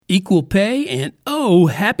Equal pay and oh,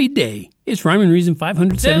 happy day. It's Rhyme and Reason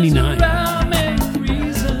 579. There's a rhyme and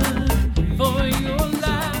reason for your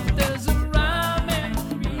life. There's a rhyme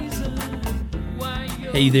and reason why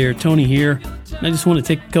you're... Hey there, Tony here. And I just want to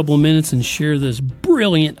take a couple of minutes and share this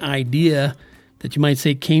brilliant idea that you might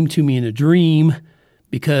say came to me in a dream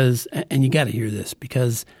because, and you got to hear this,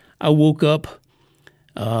 because I woke up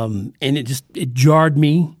and it jarred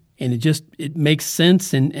me. And it makes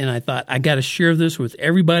sense, and I thought, I got to share this with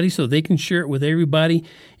everybody so they can share it with everybody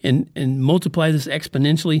and multiply this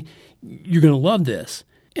exponentially. You're going to love this.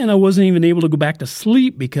 And I wasn't even able to go back to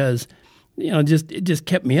sleep because, it just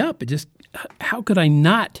kept me up. How could I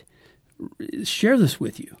not share this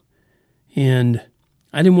with you? And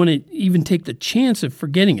I didn't want to even take the chance of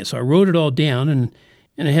forgetting it. So I wrote it all down, and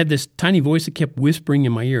I had this tiny voice that kept whispering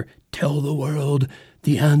in my ear, tell the world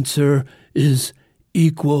the answer is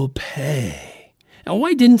equal pay. Now,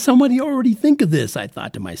 why didn't somebody already think of this? I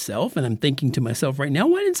thought to myself, and I'm thinking to myself right now,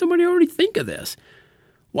 why didn't somebody already think of this?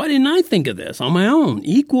 Why didn't I think of this on my own?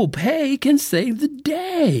 Equal pay can save the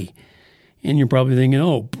day. And you're probably thinking,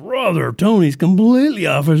 oh, brother, Tony's completely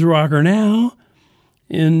off his rocker now.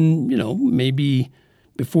 And, maybe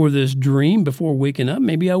before this dream, before waking up,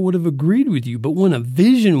 maybe I would have agreed with you. But when a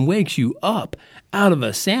vision wakes you up out of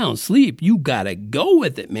a sound sleep, you got to go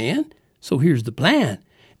with it, man. So here's the plan,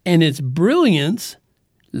 and its brilliance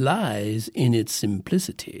lies in its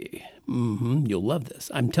simplicity. You'll love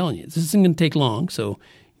this. I'm telling you, this isn't going to take long, so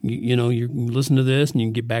you listen to this and you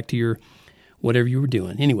can get back to your whatever you were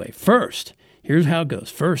doing. Anyway, first, here's how it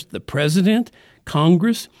goes. First, the President,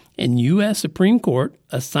 Congress, and U.S. Supreme Court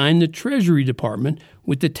assign the Treasury Department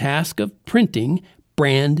with the task of printing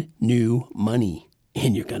brand new money.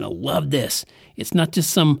 And you're going to love this. It's not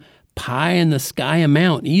just some pie-in-the-sky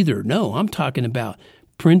amount either. No, I'm talking about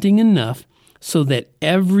printing enough so that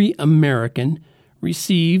every American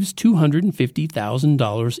receives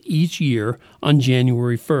 $250,000 each year on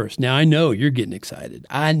January 1st. Now, I know you're getting excited.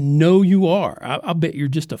 I know you are. I'll bet you're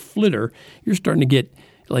just a flitter. You're starting to get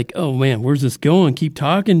like, oh, man, where's this going? Keep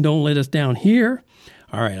talking. Don't let us down here.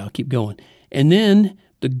 All right, I'll keep going. And then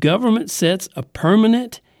the government sets a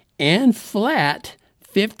permanent and flat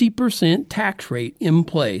 50% tax rate in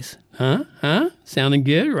place. Sounding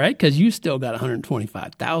good, right? Because you still got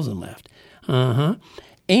 $125,000 left.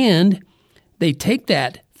 And they take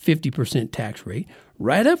that 50% tax rate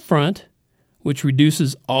right up front, which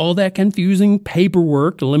reduces all that confusing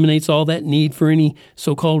paperwork, eliminates all that need for any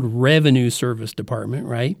so-called revenue service department,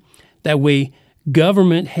 right? That way,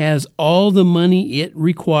 government has all the money it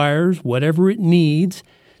requires, whatever it needs,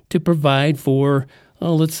 to provide for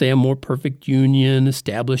let's say a more perfect union,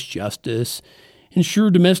 establish justice, ensure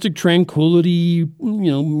domestic tranquility,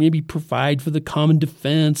 maybe provide for the common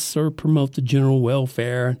defense or promote the general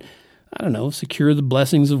welfare. I don't know, secure the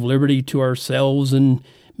blessings of liberty to ourselves and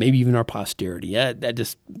maybe even our posterity. That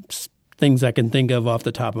just things I can think of off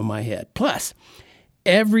the top of my head. Plus,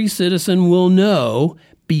 every citizen will know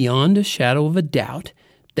beyond a shadow of a doubt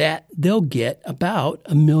that they'll get about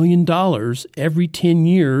 $1 million every 10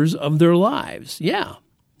 years of their lives. Yeah,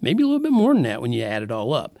 maybe a little bit more than that when you add it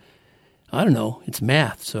all up. I don't know. It's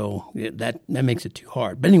math, so that makes it too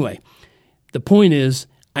hard. But anyway, the point is,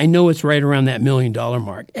 I know it's right around that $1 million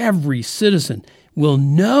mark. Every citizen will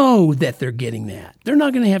know that they're getting that. They're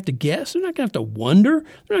not going to have to guess. They're not going to have to wonder.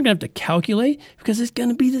 They're not going to have to calculate because it's going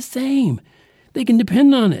to be the same. They can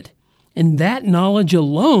depend on it. And that knowledge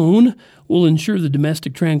alone will ensure the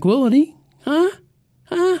domestic tranquility.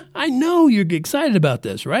 I know you're excited about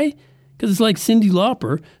this, right? Because it's like Cyndi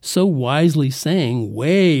Lauper so wisely saying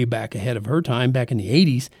way back ahead of her time, back in the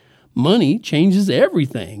 80s, money changes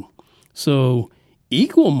everything. So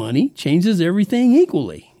equal money changes everything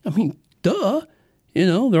equally. I mean, duh.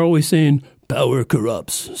 They're always saying power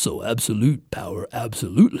corrupts, so absolute power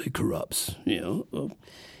absolutely corrupts.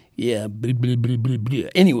 Yeah, blah, blah, blah, blah, blah.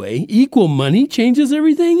 Anyway, equal money changes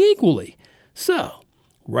everything equally. So,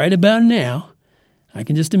 right about now, I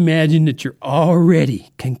can just imagine that you're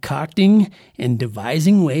already concocting and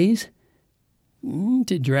devising ways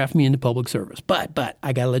to draft me into public service. But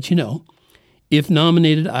I got to let you know, if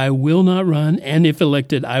nominated, I will not run, and if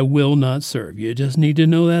elected, I will not serve. You just need to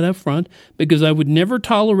know that up front, because I would never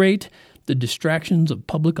tolerate the distractions of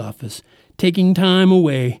public office taking time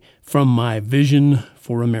away from my vision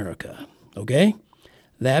for America. Okay?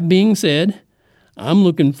 That being said, I'm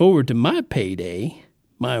looking forward to my payday,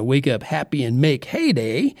 my wake up happy and make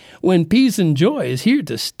heyday, when peace and joy is here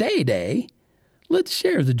to stay day. Let's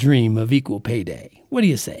share the dream of equal payday. What do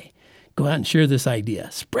you say? Go out and share this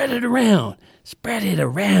idea. Spread it around. Spread it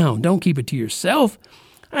around. Don't keep it to yourself.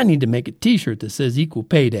 I need to make a t-shirt that says equal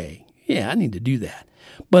payday. Yeah, I need to do that.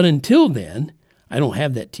 But until then, I don't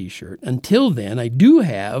have that T-shirt. Until then, I do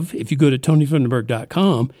have, if you go to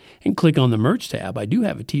TonyFunderberg.com and click on the merch tab, I do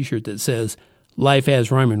have a T-shirt that says, Life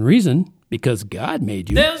has Rhyme and Reason because God made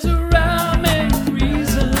you. There's a rhyme and